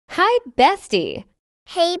Hi, bestie.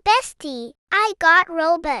 Hey bestie, I got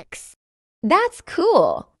Robux. That's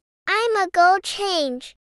cool. I'm a go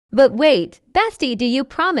change. But wait, bestie, do you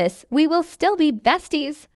promise we will still be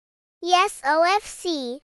besties? Yes,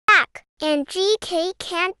 OFC. Back. And GK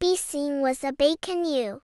can't be seen was a bacon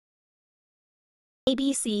you.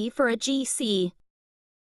 ABC for a GC.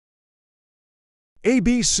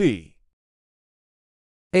 ABC.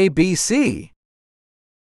 ABC.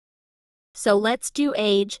 So let's do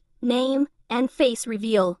age, name, and face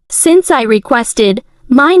reveal. Since I requested,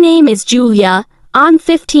 my name is Julia, I'm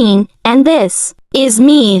 15, and this is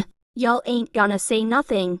me. Y'all ain't gonna say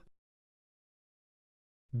nothing.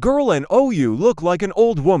 Girl and OU look like an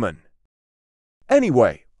old woman.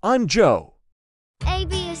 Anyway, I'm Joe. A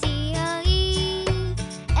B C O E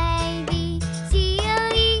A B C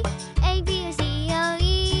O E A B C O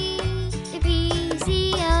E A B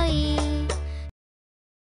C O E.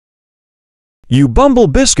 You bumble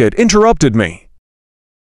biscuit interrupted me.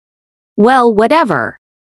 Well, whatever.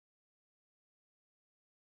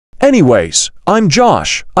 Anyways, I'm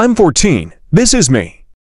Josh. I'm 14. This is me.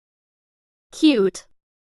 Cute.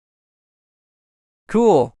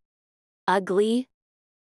 Cool. Ugly.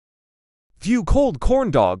 View cold corn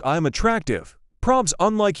dog. I'm attractive. Probs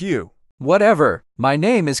unlike you. Whatever. My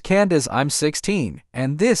name is Candace. I'm 16,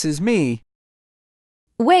 and this is me.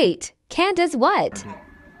 Wait, Candace what?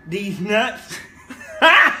 These nuts.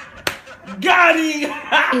 Got him!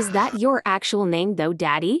 Is that your actual name though,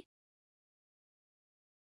 Daddy?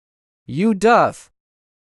 You doth.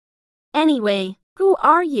 Anyway, who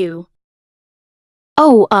are you?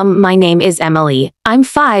 Oh, my name is Emily. I'm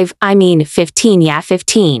 15, yeah,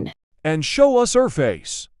 15. And show us her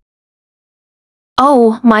face.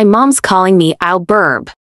 Oh, my mom's calling me Alburb.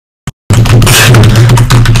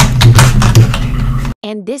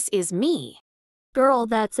 And this is me. Girl,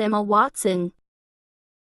 that's Emma Watson.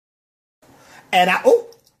 And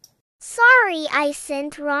Sorry, I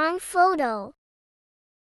sent wrong photo.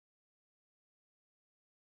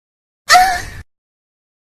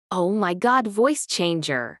 Oh my God, voice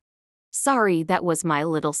changer. Sorry, that was my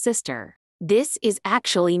little sister. This is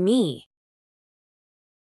actually me.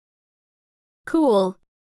 Cool.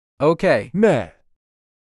 Okay. Meh.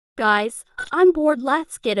 Guys, I'm bored.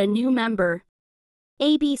 Let's get a new member.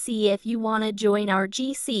 ABC if you wanna join our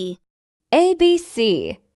GC.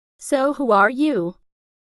 ABC. So who are you?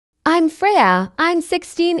 I'm Freya. I'm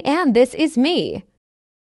 16 and this is me.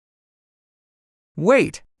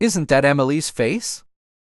 Wait, isn't that Emily's face?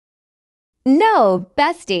 No,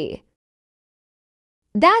 bestie.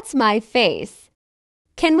 That's my face.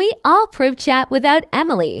 Can we all prove chat without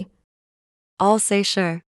Emily? I'll say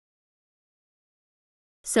sure.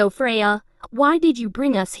 So Freya, why did you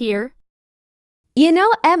bring us here? You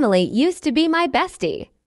know Emily used to be my bestie.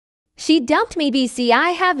 She dumped me BC. I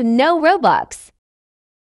have no Robux.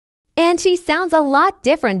 And she sounds a lot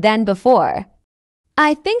different than before.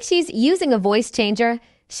 I think she's using a voice changer.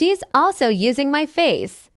 She's also using my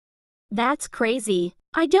face. That's crazy.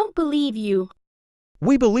 I don't believe you.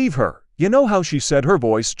 We believe her. You know how she said her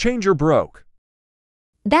voice changer broke.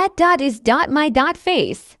 That dot is dot my dot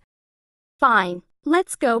face. Fine,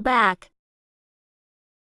 let's go back.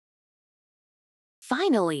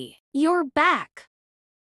 Finally, you're back.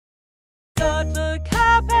 Cut the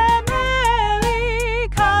cap, Emily.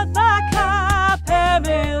 Cut the cap,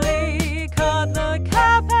 Emily. Cut the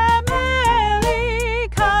cap, Emily.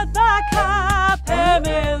 Cut the cap,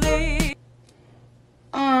 Emily.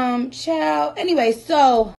 Child. Anyway,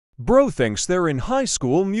 so. Bro thinks they're in High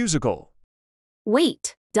School Musical.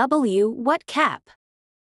 Wait, W, what cap?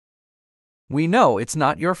 We know it's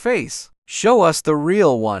not your face. Show us the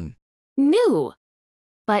real one. New.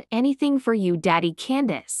 But anything for you, Daddy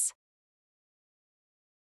Candace.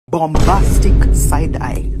 Bombastic side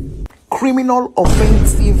eye. Criminal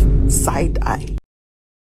offensive side eye.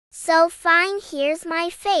 So fine, here's my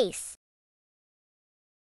face.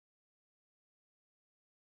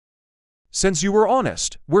 Since you were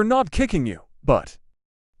honest, we're not kicking you, but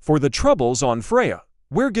for the troubles on Freya,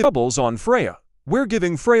 we're giving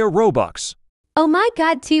Freya Robux. Oh my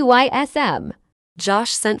God, TYSM.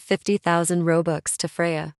 Josh sent 50,000 Robux to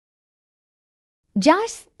Freya.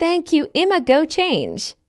 Josh, thank you. Emma, go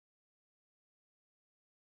change.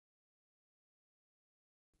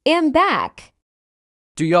 Am back.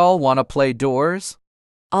 Do y'all want to play doors?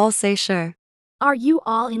 I'll say sure. Are you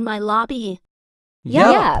all in my lobby?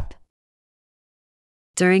 Yep.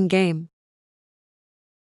 During game.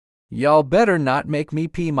 Y'all better not make me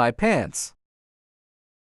pee my pants.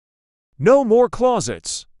 No more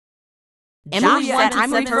closets. Emily said I'm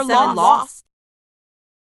with her long lost.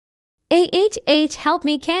 AHH, help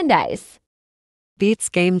me, Candace. Beats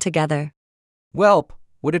game together. Welp,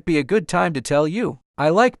 would it be a good time to tell you? I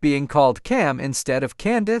like being called Cam instead of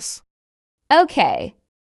Candace. Okay.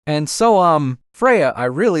 And so, Freya, I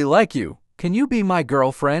really like you. Can you be my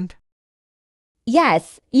girlfriend?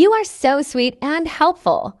 Yes, you are so sweet and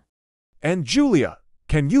helpful. And Julia,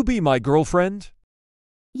 can you be my girlfriend?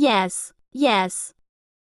 Yes, yes.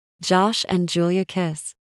 Josh and Julia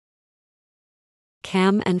kiss.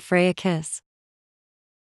 Cam and Freya kiss.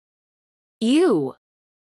 You.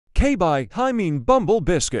 K-bye, I mean Bumble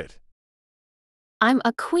Biscuit. I'm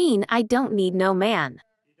a queen, I don't need no man.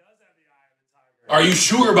 Are you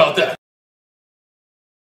sure about that?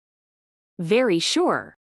 Very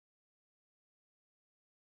sure.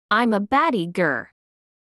 I'm a baddie gur.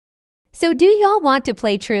 So do y'all want to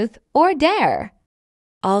play truth or dare?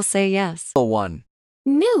 All say yes. One.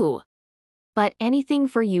 New. But anything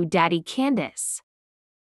for you, Daddy Candace.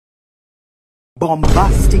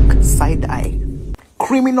 Bombastic side eye.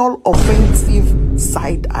 Criminal offensive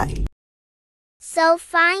side eye. So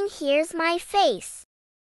fine, here's my face.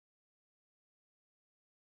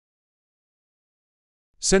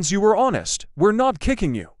 Since you were honest, we're not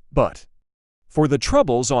kicking you, but for the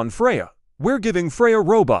troubles on Freya, we're giving Freya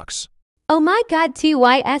Robux. Oh my god,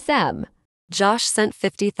 TYSM. Josh sent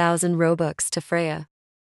 50,000 Robux to Freya.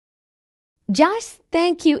 Josh,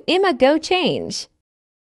 thank you, Emma, go change.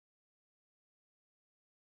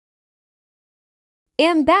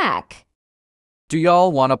 I'm back. Do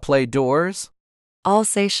y'all want to play doors? All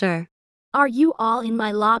say sure. Are you all in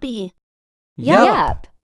my lobby? Yup.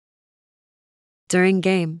 During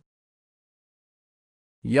game.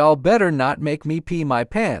 Y'all better not make me pee my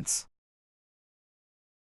pants.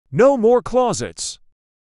 No more closets.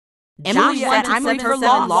 Emily said I'm ready for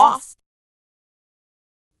lost.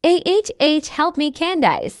 AHH, help me,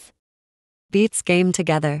 Candice. Beats game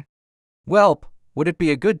together. Welp, would it be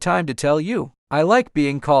a good time to tell you? I like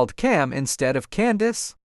being called Cam instead of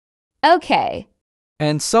Candace. Okay.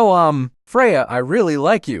 And so, Freya, I really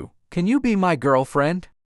like you. Can you be my girlfriend?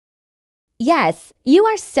 Yes, you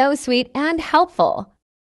are so sweet and helpful.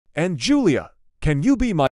 And Julia, can you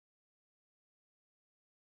be my